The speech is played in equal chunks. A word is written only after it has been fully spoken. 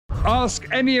Ask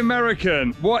any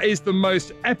American what is the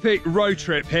most epic road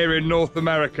trip here in North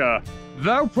America.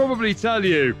 They'll probably tell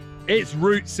you it's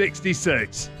Route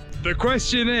 66. The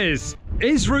question is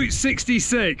Route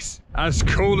 66 as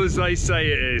cool as they say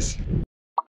it is?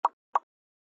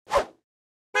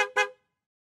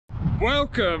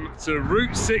 Welcome to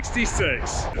Route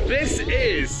 66. This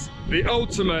is the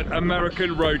ultimate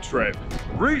American road trip.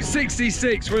 Route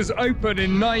 66 was opened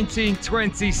in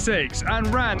 1926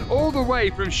 and ran all the way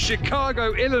from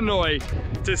Chicago, Illinois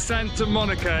to Santa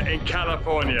Monica in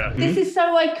California. This is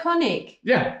so iconic.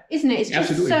 Yeah. Isn't it? It's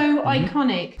just so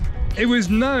iconic. It was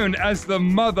known as the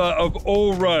mother of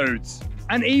all roads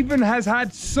and even has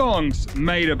had songs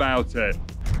made about it.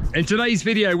 In today's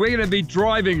video, we're going to be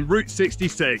driving Route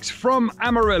 66 from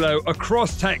Amarillo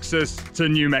across Texas to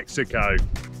New Mexico.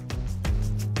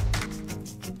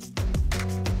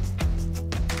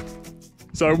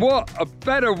 So what a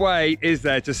better way is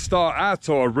there to start our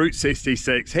tour of Route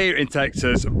 66 here in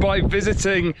Texas by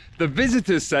visiting the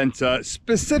Visitors Center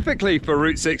specifically for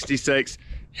Route 66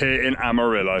 here in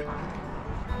Amarillo.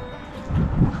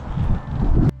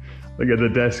 Look at the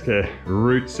desk here,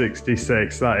 Route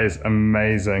 66, that is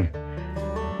amazing.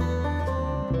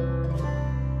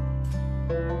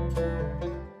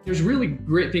 There's really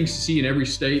great things to see in every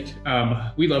state.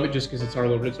 We love it just because it's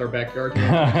our backyard.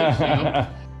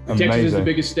 Texas is the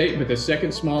biggest state, but the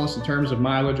second smallest in terms of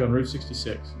mileage on Route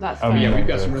 66. That's yeah, we've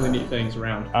got some really neat things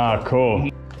around. Ah, cool.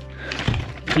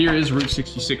 Here is Route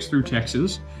 66 through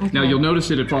Texas. Okay. Now you'll notice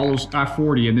that it follows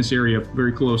I-40 in this area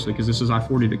very closely because this is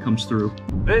I-40 that comes through.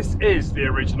 This is the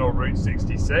original Route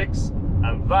 66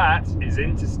 and that is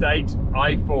Interstate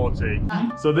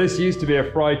I-40. So this used to be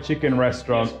a fried chicken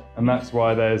restaurant and that's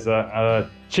why there's a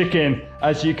chicken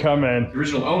as you come in. The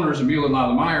original owners, Emil and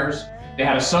Lila Myers, they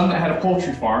had a son that had a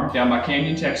poultry farm down by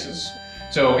Canyon, Texas.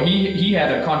 So he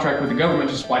had a contract with the government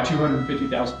to supply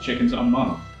 250,000 chickens a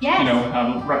month. Yes. You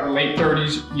know, late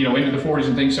 30s, you know, into the 40s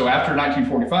and things. So after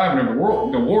 1945, whenever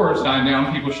the war is dying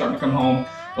down, people are starting to come home.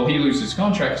 Well, he loses his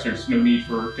contract, so there's no need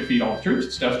to feed all the troops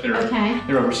and stuff that are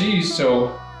they're overseas. So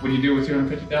what do you do with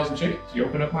 250,000 chickens? You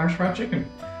open up Myers Fried Chicken.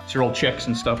 It's your old checks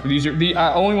and stuff. But these are the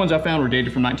only ones I found were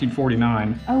dated from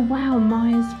 1949. Oh wow,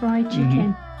 Myers Fried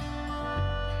Chicken.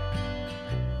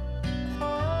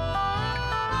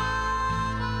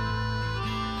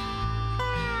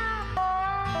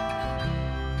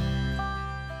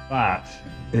 That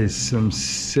is some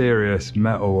serious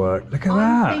metalwork. Look at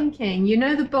that. I'm thinking, you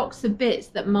know the box of bits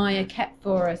that Maya kept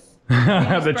for us?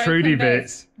 The Trudy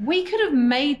bits. We could have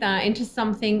made that into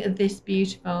something this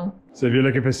beautiful. So if you're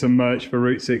looking for some merch for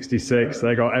Route 66,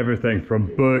 they got everything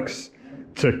from books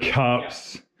to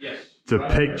cups to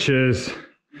pictures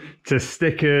to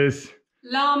stickers.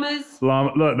 Llamas.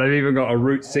 Look, they've even got a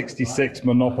Route 66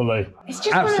 Monopoly. It's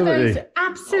just one of those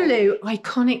absolute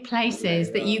iconic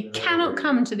places that you cannot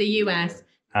come to the US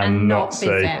and not see.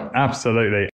 Visit.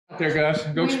 Absolutely. There, guys.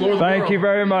 Go explore the world. Thank you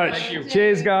very much. Thank you.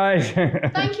 Cheers, guys.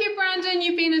 Thank you, Brandon.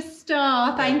 You've been a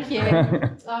star. Thank you.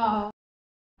 Oh.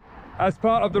 As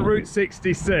part of the Route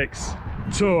 66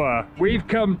 tour, we've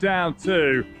come down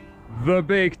to the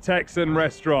big Texan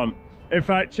restaurant. In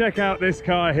fact, check out this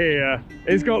car here.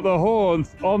 It's got the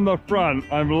horns on the front.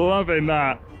 I'm loving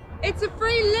that. It's a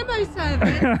free limo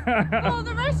service for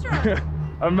the restaurant.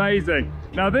 Amazing.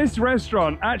 Now this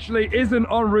restaurant actually isn't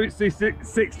on Route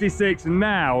 66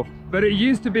 now, but it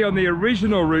used to be on the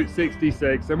original Route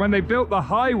 66. And when they built the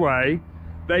highway,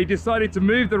 they decided to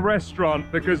move the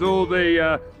restaurant because all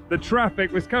the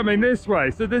traffic was coming this way.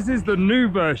 So this is the new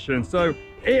version. So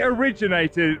it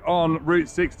originated on Route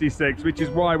 66, which is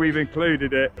why we've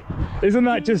included it. Isn't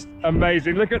that just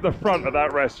amazing? Look at the front of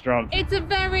that restaurant. It's a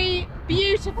very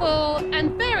beautiful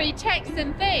and very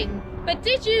Texan thing. But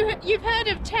you've heard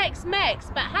of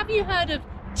Tex-Mex, but have you heard of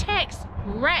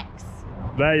Tex-Rex?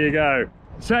 There you go.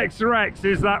 Tex-Rex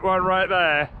is that one right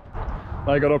there.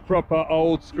 They got a proper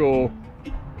old school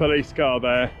police car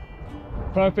there.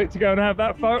 Perfect to go and have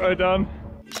that photo done.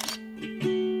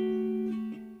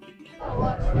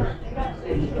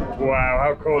 Wow,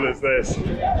 how cool is this?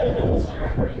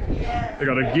 They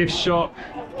got a gift shop.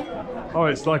 Oh,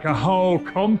 it's like a whole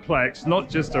complex, not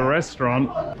just a restaurant.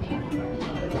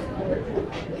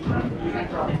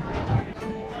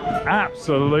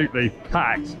 Absolutely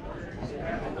packed.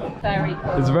 Very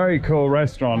cool. It's a very cool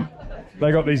restaurant.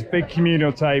 They got these big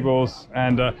communal tables,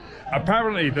 and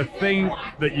apparently the thing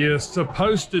that you're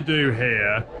supposed to do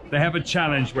here, they have a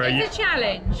challenge where It's a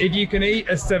challenge. if you can eat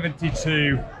a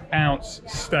 72-ounce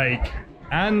steak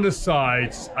and the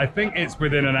sides, I think it's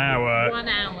within an hour, 1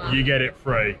 hour. you get it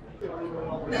free.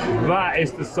 That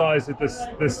is the size of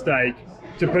the steak.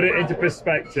 to put it into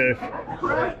perspective,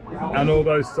 and all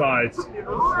those sides.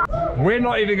 We're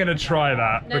not even going to try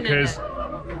that because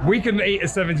we can eat a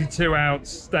 72-ounce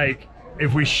steak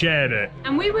if we shared it.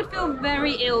 And we would feel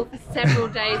very ill for several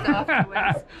days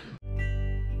afterwards.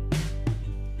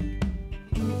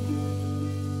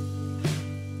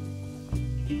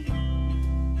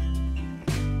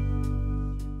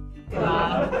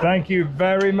 Thank you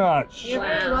very much. You're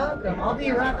very welcome. I'll be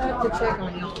right back to check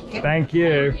on you. Okay? Thank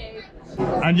you.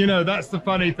 And you know, that's the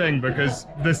funny thing, because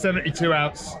the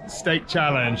 72-ounce steak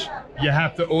challenge, you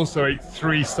have to also eat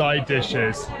 3 side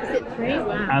dishes. Is it 3?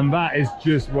 Wow. And that is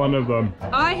just one of them.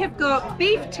 I have got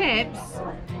beef tips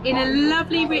in a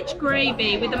lovely rich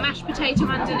gravy with a mashed potato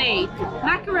underneath,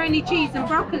 macaroni, cheese and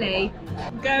broccoli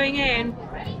going in.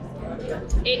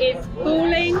 It is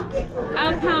falling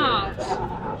apart.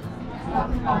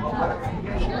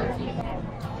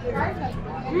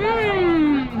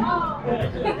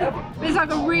 It's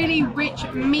like a really rich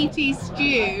meaty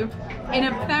stew in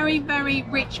a very, very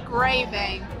rich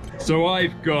gravy. So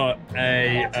I've got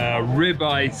a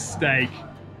ribeye steak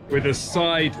with a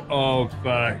side of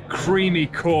creamy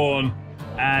corn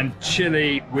and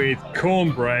chili with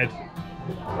cornbread.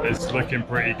 It's looking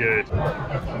pretty good.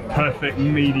 Perfect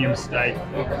medium steak.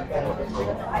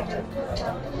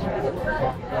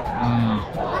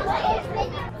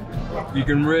 You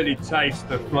can really taste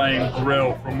the flame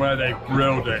grill from where they've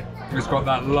grilled it. It's got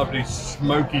that lovely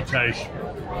smoky taste.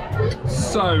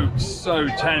 So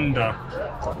tender.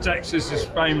 Texas is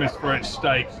famous for its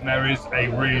steaks, and there is a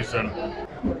reason.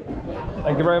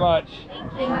 Thank you very much.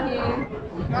 Thank you.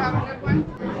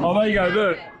 Oh, there you go,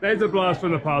 look, there's a blast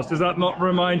from the past. Does that not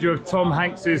remind you of Tom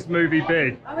Hanks's movie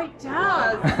Big? Oh, it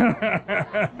does.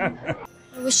 I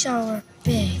wish I were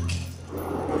big.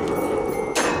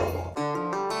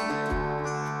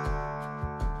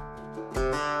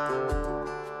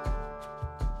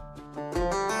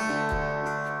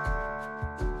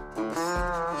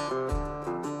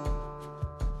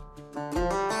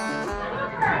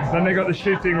 Then they got the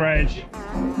shooting range.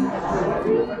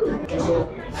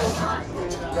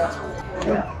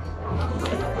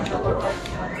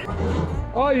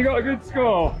 Oh, you got a good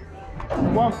score.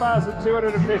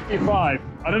 1,255.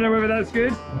 I don't know whether that's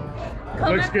good.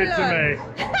 Looks good to me.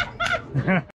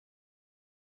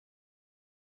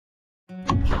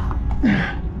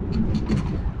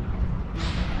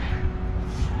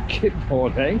 Good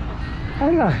morning.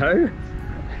 Hello.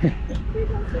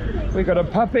 We got a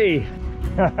puppy.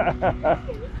 I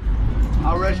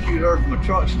rescued her from a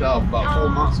truck stop about 4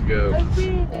 months ago.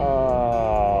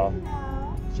 Oh,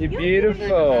 she's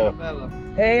beautiful. Annabella.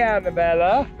 Hey,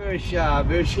 Annabella. Very shy,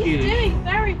 very She's skinny. doing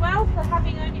very well for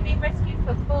having only been rescued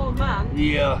for 4 months.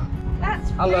 Yeah.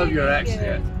 That's I love really your good.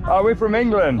 accent. Oh, we're from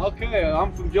England. Okay,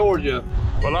 I'm from Georgia.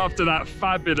 Well, after that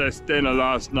fabulous dinner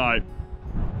last night,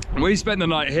 we spent the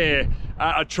night here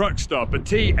at a truck stop, a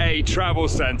TA travel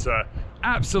center.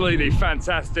 Absolutely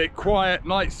fantastic, quiet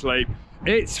night sleep.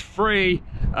 It's free,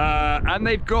 and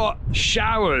they've got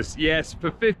showers. Yes,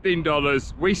 for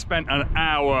 $15, we spent an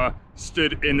hour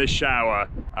stood in the shower,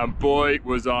 and boy,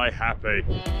 was I happy.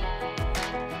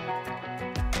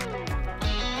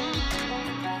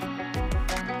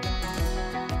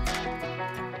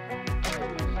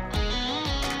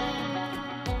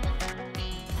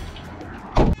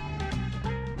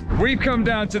 We've come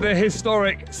down to the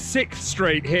historic 6th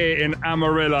Street here in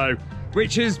Amarillo,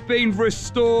 which has been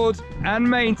restored and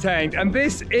maintained, and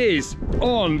this is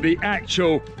on the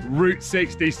actual Route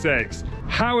 66.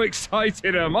 How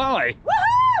excited am I?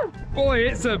 Woohoo! Boy,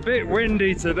 it's a bit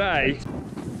windy today.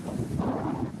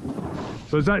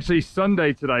 So it's actually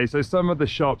Sunday today, so some of the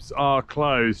shops are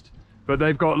closed, but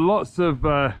they've got lots of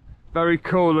very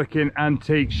cool looking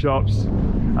antique shops.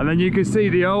 And then you can see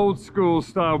the old school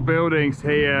style buildings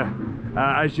here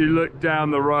as you look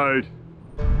down the road.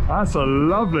 That's a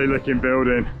lovely looking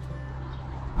building.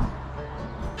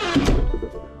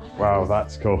 Wow,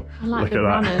 that's cool. I like Look the at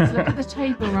runners. that. Look at the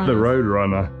table runners. The Road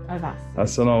Runner. Oh,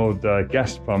 That's an old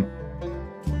gas pump.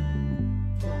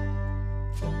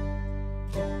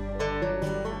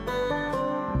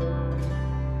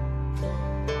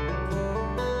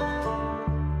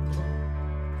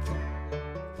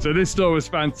 So this store was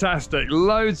fantastic.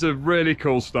 Loads of really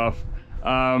cool stuff.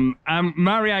 And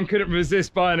Marianne couldn't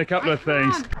resist buying a couple of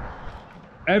things.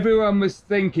 Everyone was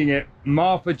thinking it.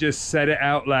 Martha just said it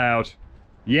out loud.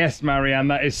 Yes, Marianne,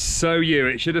 that is so you.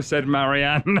 It should have said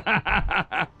Marianne.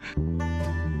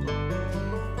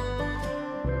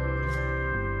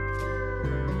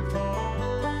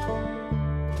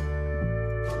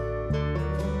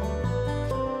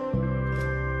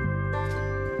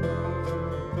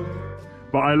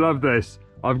 But I love this.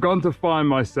 I've gone to find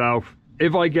myself.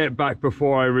 If I get back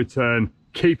before I return,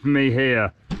 keep me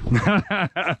here.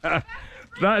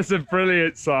 That's a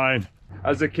brilliant sign.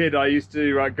 As a kid, I used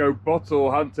to go bottle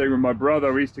hunting with my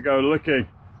brother. We used to go looking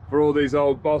for all these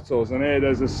old bottles, and here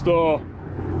there's a store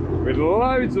with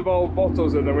loads of old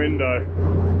bottles in the window.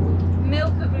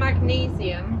 Milk of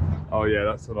magnesium. Oh yeah,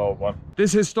 that's an old one.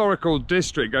 This historical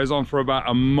district goes on for about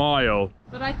a mile.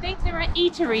 But I think there are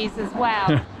eateries as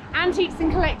well. Antiques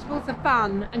and collectibles are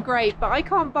fun and great, but I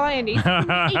can't buy any, so I need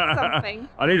to eat something.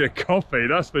 I need a coffee,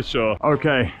 that's for sure.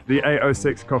 Okay, the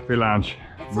 806 Coffee Lounge.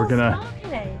 We're gonna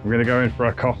go in for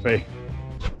a coffee.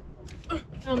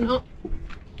 Oh no.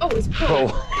 Oh, it's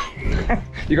pulled.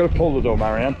 You gotta pull the door,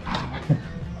 Marianne.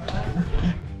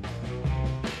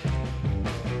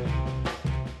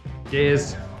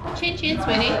 Cheers. Chin chin,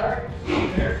 sweetie.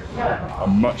 A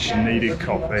much needed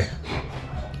coffee.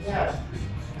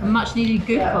 A much needed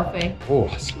good coffee. Oh,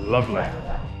 it's lovely.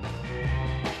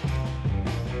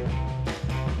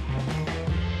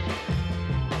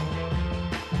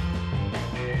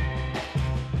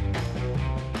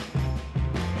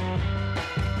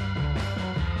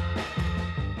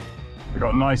 We've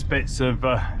got nice bits of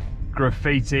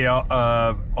graffiti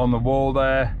on the wall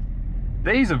there.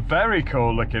 These are very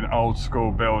cool looking old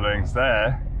school buildings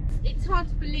there. It's hard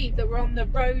to believe that we're on the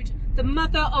road, the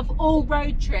mother of all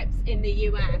road trips in the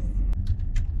US.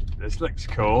 This looks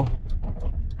cool.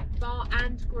 Bar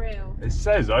and grill. It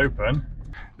says open.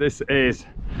 This is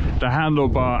the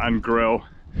Handlebar and Grill,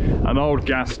 an old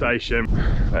gas station.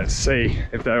 Let's see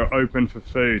if they're open for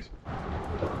food.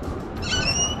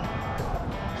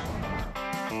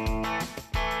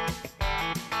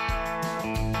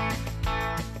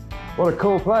 What a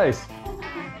cool place.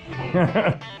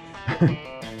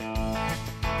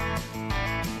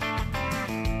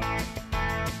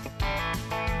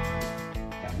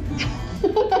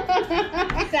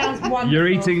 Sounds wonderful.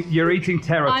 You're eating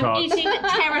terra I'm tots. eating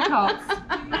terra tots.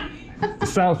 It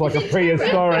sounds like a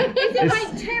prehistoric. Is it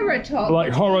like terra tots?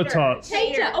 Like horror tots.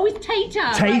 Tater. Oh, it's tater.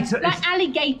 Tater. Like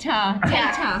alligator.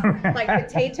 Tater. Like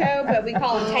potato, but we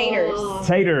call them taters.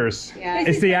 Taters. Yeah.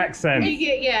 It's the accent.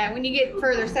 When you get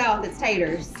further south, it's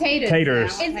taters. Taters.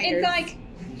 Taters. It's like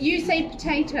you say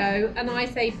potato and I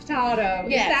say potato.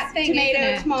 Yes. It's that thing, Tomato,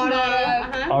 isn't it? tomato.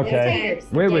 Uh-huh. Okay. Taters.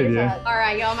 We're with you. All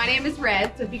right, y'all. My name is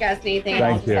Red, so if you guys need anything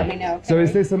Thank else, you. let me know. Okay? So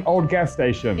is this an old gas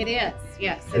station? It is.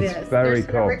 Yes, it is. It's very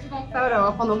There's cool. an original photo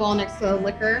up on the wall next to the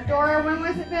liquor. Dora, when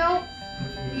was it built?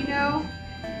 You know,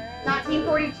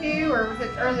 1942 or was it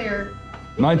earlier?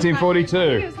 1942. I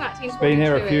think it was 1942. It's been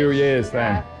here a few years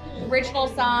then. Original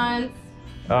signs.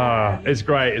 Ah, it's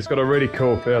great. It's got a really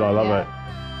cool feel. I love it.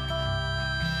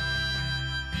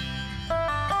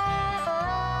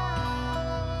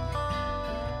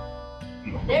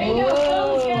 There you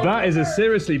go. That is a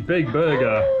seriously big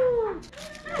burger.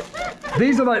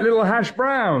 These are like little hash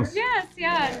browns. Yes,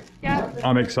 yeah.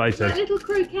 I'm excited. Little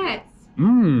croquettes.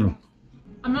 Mmm.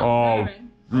 I'm not Oh,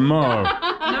 swearing. no. No.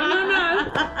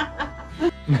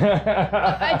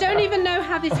 I don't even know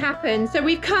how this happened. So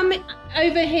we've come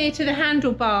over here to the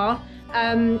Handlebar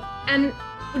and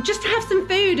just to have some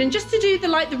food and just to do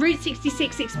the Route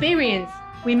 66 experience.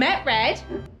 We met Red.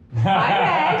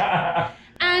 Hi, Red.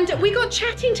 And we got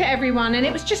chatting to everyone and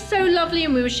it was just so lovely,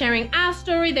 and we were sharing our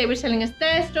story, they were telling us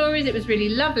their stories, it was really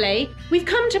lovely. We've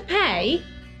come to pay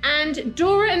and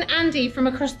Dora and Andy from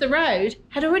across the road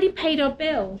had already paid our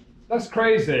bill. That's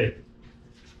crazy.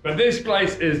 But this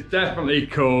place is definitely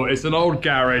cool. It's an old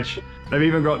garage. They've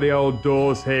even got the old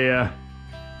doors here.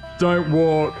 Don't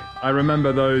walk. I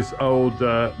remember those old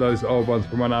ones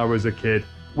from when I was a kid.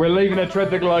 We're leaving a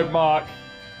Tread the Globe mark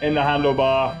in the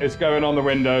Handlebar. It's going on the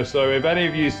window. So if any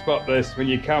of you spot this when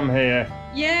you come here,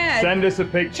 Yeah. send us a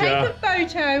picture. Take a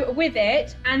photo with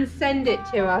it and send it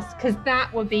to us because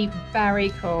that would be very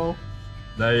cool.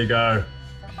 There you go.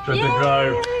 Tread the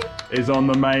Globe is on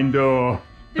the main door.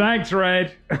 Thanks,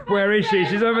 Red. Where is she?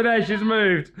 She's over there. She's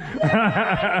moved.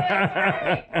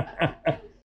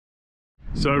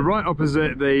 So right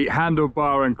opposite the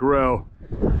Handlebar and Grill,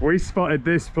 we spotted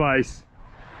this place.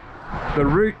 The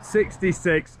Route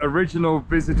 66 Original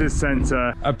Visitor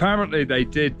Centre. Apparently they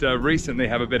did recently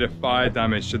have a bit of fire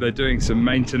damage, so they're doing some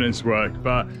maintenance work,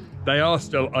 but they are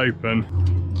still open.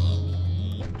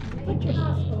 What's your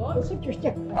passport? What's your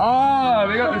sticker? Oh,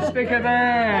 we got the sticker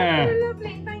there. So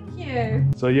lovely, thank you.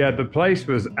 So yeah, the place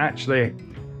was actually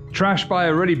trashed by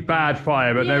a really bad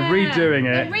fire, but they're redoing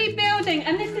it. They're rebuilding,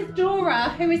 and this is Dora,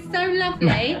 who is so lovely.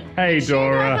 Hey, She and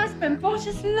her Dora. husband bought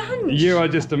us lunch. You are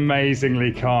just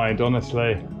amazingly kind,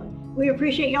 honestly. We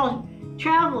appreciate y'all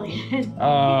traveling.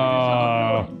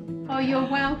 Oh, Oh, you're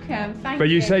welcome. Thank you. But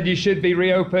you said you should be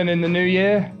reopened in the new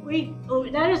year?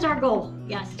 That is our goal,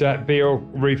 yes. To be all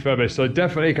refurbished. So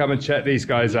definitely come and check these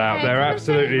guys out. They're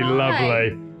absolutely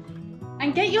lovely.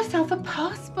 And get yourself a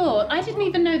passport. I didn't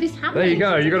even know this happened. There you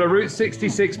go. You got a Route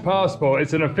 66 passport.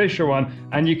 It's an official one,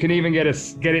 and you can even get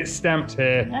it stamped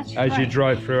here as you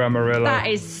drive through Amarillo. That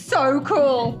is so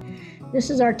cool. This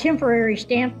is our temporary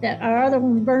stamp that our other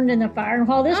one burned in the fire. And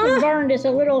while this one burned, it's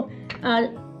a little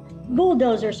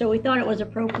bulldozer, so we thought it was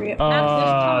appropriate.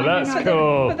 Oh, that's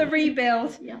cool. For the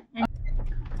rebuild. Yeah.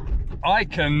 I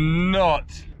cannot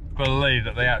believe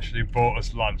that they actually bought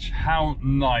us lunch. How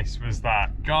nice was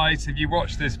that? Guys, if you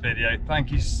watched this video,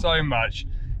 thank you so much.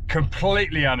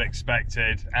 Completely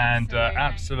unexpected and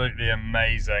absolutely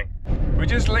amazing. We're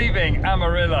just leaving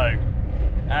Amarillo,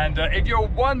 and if you're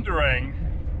wondering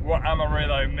what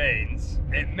Amarillo means,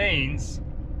 it means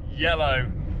yellow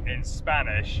in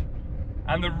Spanish.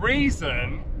 And the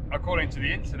reason, according to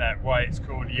the internet, why it's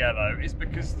called yellow is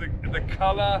because the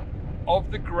color of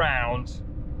the ground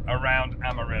around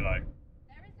Amarillo.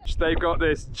 They've got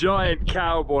this giant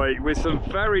cowboy with some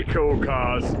very cool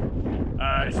cars.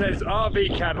 It says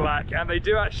RV Cadillac, and they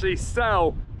do actually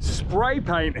sell spray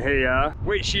paint here,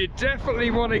 which you definitely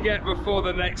want to get before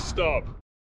the next stop.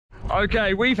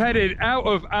 Okay, we've headed out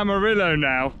of Amarillo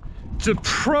now to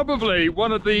probably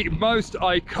one of the most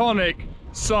iconic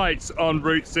sites on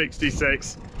Route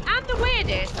 66. And the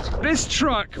weirdest. This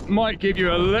truck might give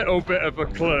you a little bit of a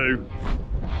clue.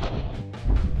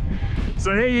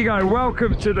 So here you go,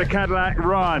 welcome to the Cadillac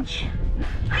Ranch. Yay,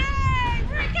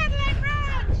 we're at Cadillac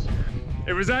Ranch!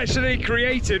 It was actually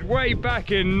created way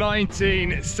back in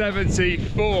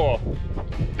 1974.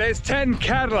 There's 10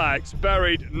 Cadillacs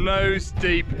buried nose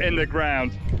deep in the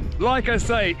ground. Like I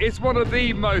say, it's one of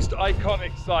the most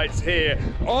iconic sites here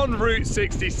on Route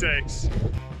 66.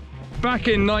 Back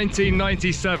in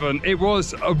 1997, it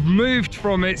was moved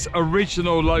from its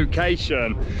original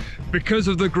location because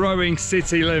of the growing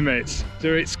city limits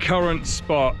to its current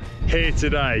spot here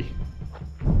today.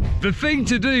 The thing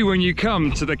to do when you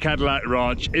come to the Cadillac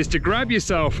Ranch is to grab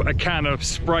yourself a can of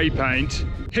spray paint.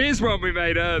 Here's one we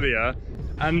made earlier,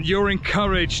 and you're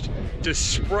encouraged to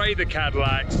spray the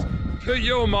Cadillacs, put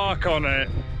your mark on it,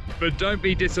 but don't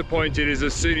be disappointed as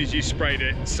soon as you sprayed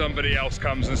it, somebody else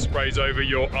comes and sprays over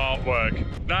your artwork.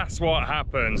 That's what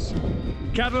happens.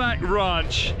 Cadillac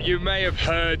Ranch, you may have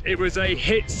heard, it was a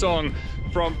hit song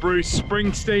from Bruce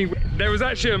Springsteen. There was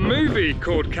actually a movie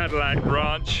called Cadillac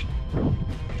Ranch,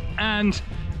 and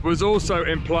was also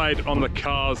implied on the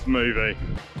Cars movie.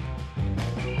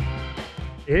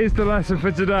 Here's the lesson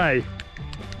for today.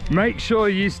 Make sure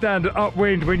you stand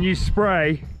upwind when you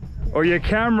spray, or your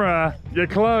camera, your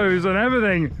clothes and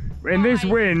everything in this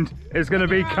wind is going to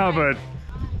be covered.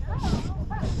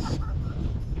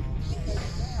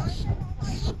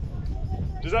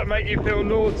 Does that make you feel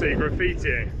naughty,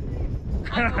 graffiti?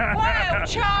 I'm a wild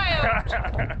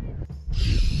child!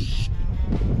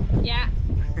 Yeah.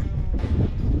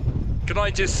 Can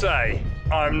I just say,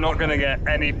 I'm not going to get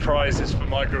any prizes for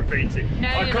my graffiti. No,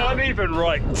 I can't even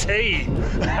write T.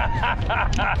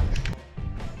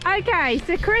 Okay,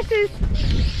 so Chris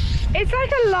it's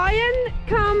like a lion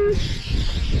come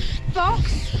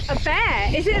fox, a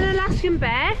bear. Is it an Alaskan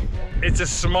bear? It's a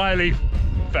smiley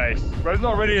face. Well, it's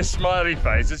not really a smiley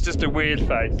face, it's just a weird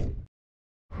face.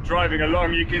 Driving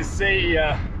along, you can see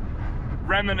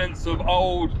remnants of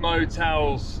old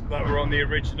motels that were on the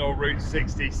original Route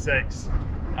 66.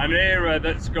 An era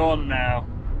that's gone now.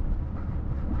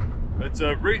 But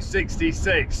Route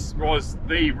 66 was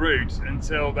the route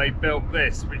until they built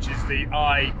this, which is the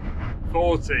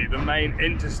I-40, the main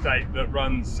interstate that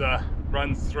runs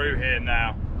through here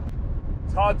now.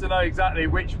 It's hard to know exactly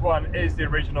which one is the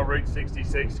original Route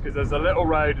 66 because there's a little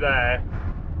road there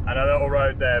and a little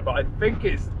road there, but I think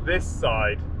it's this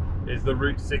side is the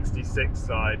Route 66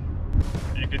 side.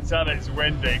 You can tell it's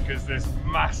windy because this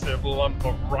massive lump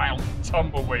of round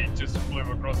tumbleweed just flew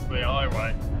across the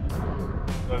highway.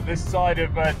 So this side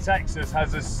of Texas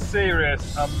has a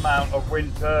serious amount of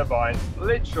wind turbines,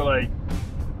 literally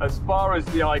as far as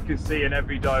the eye can see in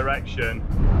every direction.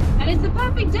 And it's the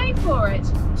perfect day for it.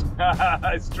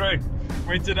 It's true.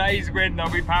 With today's wind, they'll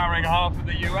be powering half of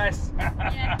the US.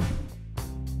 Yeah.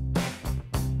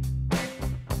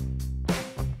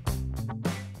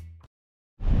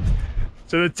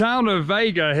 So the town of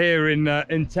Vega here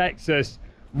in Texas,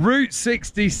 Route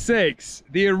 66,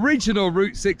 the original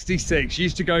Route 66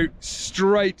 used to go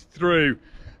straight through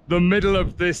the middle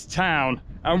of this town,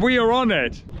 and we are on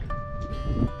it.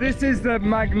 This is the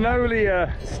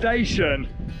Magnolia Station,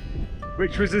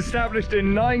 which was established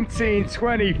in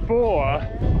 1924.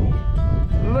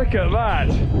 Look at that.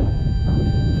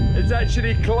 it's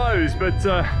actually closed, but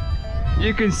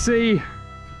you can see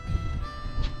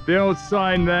the old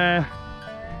sign there,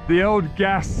 the old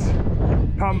gas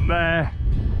pump there,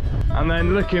 and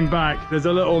then looking back, there's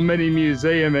a little mini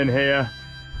museum in here.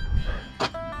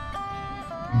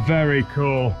 Very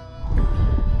cool.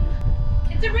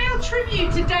 It's a real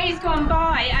tribute to days gone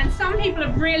by, and some people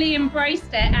have really embraced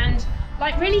it and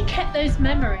like really kept those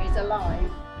memories alive.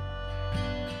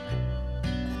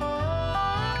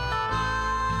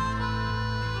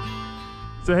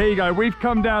 So here you go, we've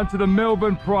come down to the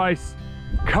Milburn Price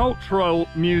Cultural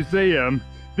Museum.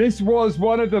 This was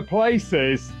one of the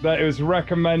places that it was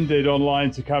recommended online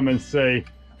to come and see.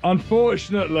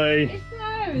 Unfortunately, It's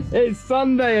closed. it's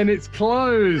Sunday and it's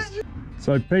closed.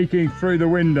 So peeking through the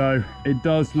window, it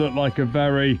does look like a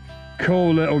very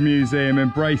cool little museum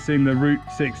embracing the Route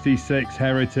 66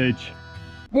 heritage.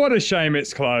 What a shame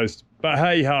it's closed, but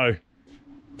hey ho,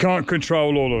 can't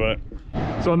control all of it.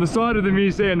 So on the side of the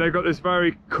museum, they've got this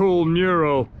very cool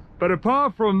mural. But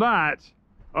apart from that,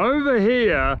 over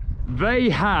here, they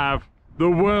have the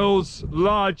world's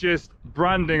largest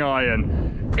branding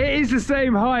iron. It is the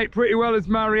same height pretty well as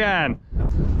Marianne.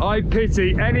 I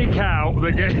pity any cow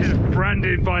that gets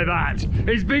branded by that.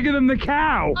 It's bigger than the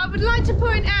cow. I would like to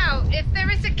point out, if there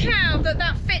is a cow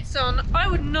that fits on, I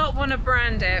would not want to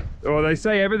brand it. Well, they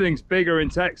say everything's bigger in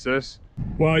Texas.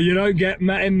 Well, you don't get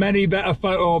many better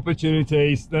photo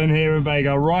opportunities than here in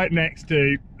Vega, right next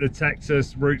to the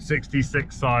Texas Route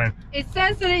 66 sign. It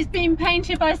says that it's been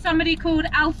painted by somebody called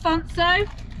Alfonso.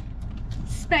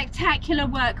 Spectacular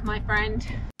work, my friend.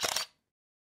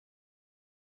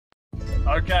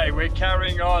 Okay, we're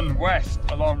carrying on west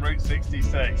along Route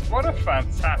 66. What a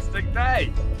fantastic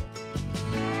day!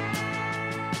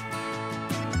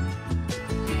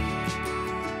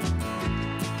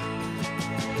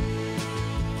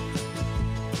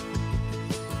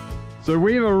 So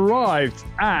we've arrived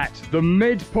at the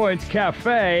Midpoint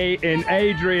Cafe in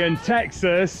Adrian,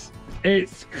 Texas.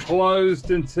 It's closed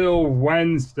until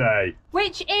Wednesday.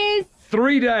 Which is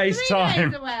 3 days 3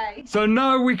 time. days away. So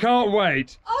no, we can't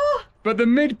wait. Oh, But the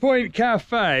Midpoint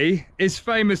Cafe is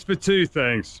famous for two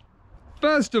things.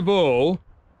 First of all,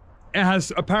 it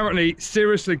has apparently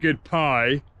seriously good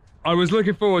pie. I was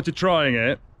looking forward to trying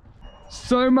it.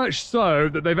 So much so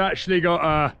that they've actually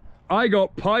got I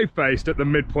got pie-faced at the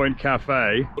Midpoint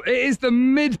Cafe. It is the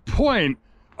midpoint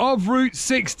of Route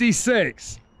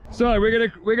 66. So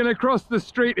we're gonna cross the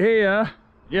street here.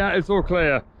 Yeah, it's all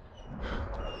clear.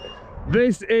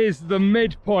 This is the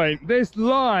midpoint. This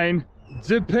line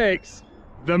depicts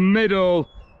the middle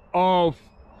of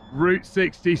Route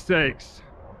 66.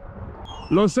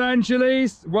 Los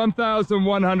Angeles,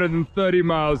 1,130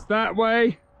 miles that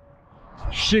way.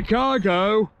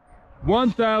 Chicago,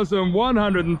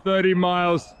 1,130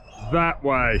 miles that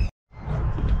way.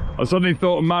 I suddenly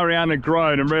thought Marianne had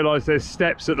grown and realised there's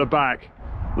steps at the back.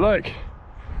 Look,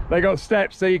 they got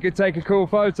steps so you could take a cool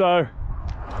photo.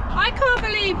 I can't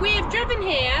believe we have driven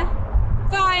here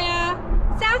via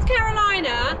South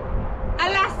Carolina,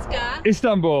 Alaska,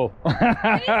 Istanbul.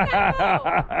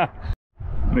 Istanbul.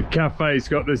 The cafe's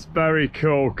got this very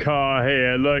cool car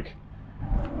here, look.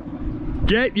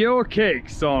 Get your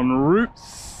kicks on Route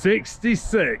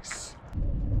 66.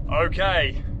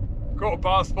 Okay,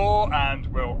 4:15 and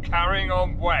we're carrying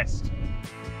on west.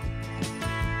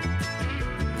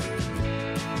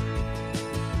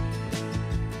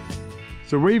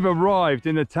 So we've arrived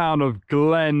in the town of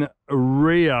Glen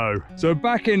Rio. So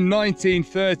back in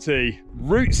 1930,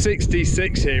 Route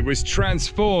 66 here was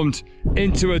transformed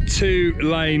into a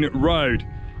 2-lane road.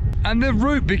 And the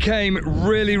route became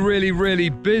really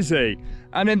busy.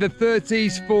 And in the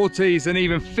 30s, 40s, and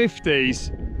even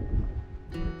 50s,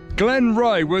 Glen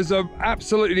Rio was an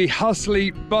absolutely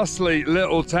hustly, bustly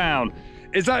little town.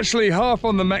 It's actually half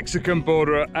on the Mexican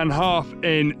border and half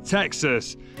in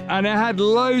Texas. And it had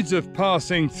loads of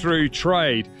passing through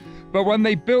trade. But when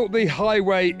they built the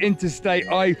highway Interstate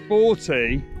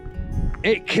I-40,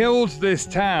 it killed this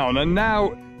town. And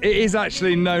now it is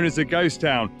actually known as a ghost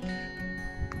town.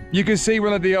 You can see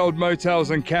one of the old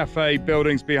motels and cafe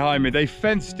buildings behind me. They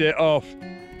fenced it off.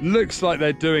 Looks like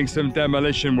they're doing some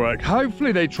demolition work.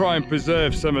 Hopefully they try and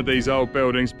preserve some of these old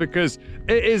buildings because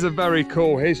it is a very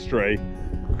cool history.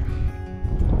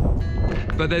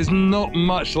 But there's not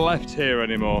much left here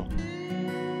anymore.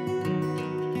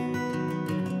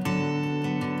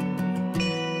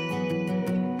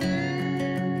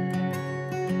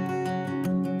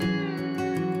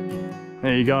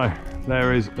 There you go.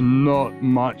 There is not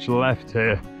much left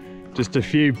here. Just a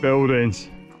few buildings.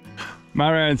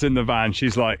 Marianne's in the van.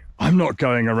 She's like, I'm not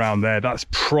going around there. That's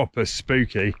proper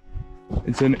spooky.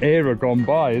 It's an era gone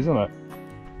by, isn't it?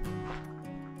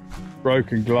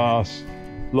 broken glass,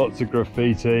 lots of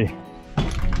graffiti.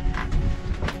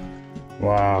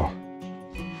 Wow.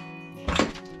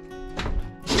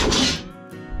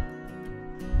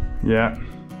 Yeah,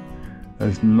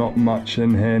 there's not much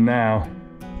in here now.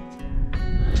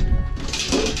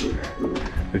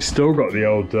 They've still got the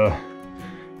old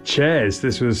chairs.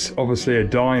 This was obviously a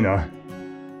diner.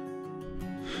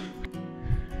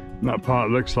 And that part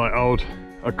looks like old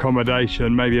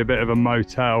accommodation, maybe a bit of a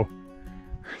motel.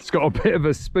 It's got a bit of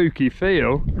a spooky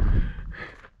feel.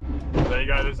 There you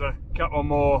go, there's a couple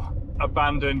more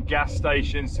abandoned gas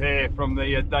stations here from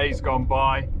the days gone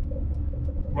by.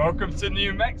 Welcome to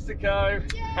New Mexico.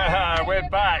 We're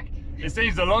back. It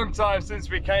seems a long time since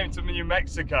we came to New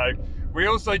Mexico. We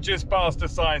also just passed a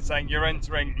sign saying you're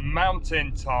entering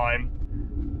mountain time.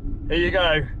 Here you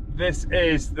go. This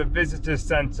is the visitor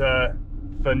center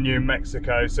for New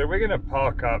Mexico. So we're gonna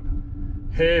park up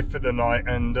here for the night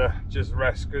and just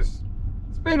rest because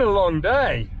it's been a long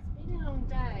day. It's been a long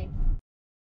day.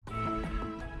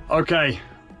 Okay,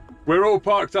 we're all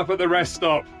parked up at the rest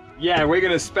stop. Yeah, we're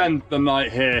gonna spend the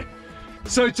night here.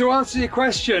 So to answer your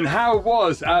question, how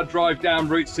was our drive down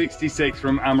Route 66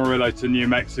 from Amarillo to New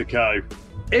Mexico?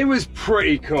 It was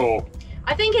pretty cool.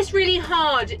 I think it's really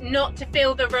hard not to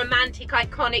feel the romantic,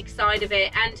 iconic side of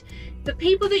it, and the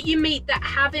people that you meet that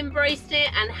have embraced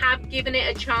it and have given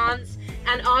it a chance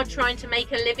and are trying to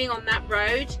make a living on that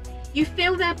road, you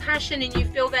feel their passion and you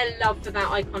feel their love for that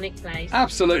iconic place.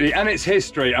 Absolutely, and it's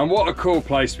history, and what a cool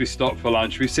place we stopped for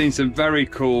lunch. We've seen some very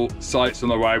cool sights on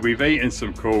the way, we've eaten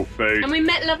some cool food. And we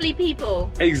met lovely people.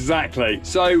 Exactly,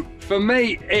 so for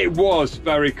me, it was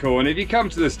very cool, and if you come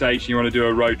to the States and you want to do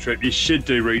a road trip, you should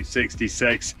do Route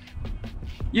 66.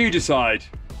 You decide.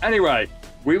 Anyway,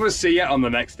 we will see you on the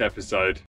next episode.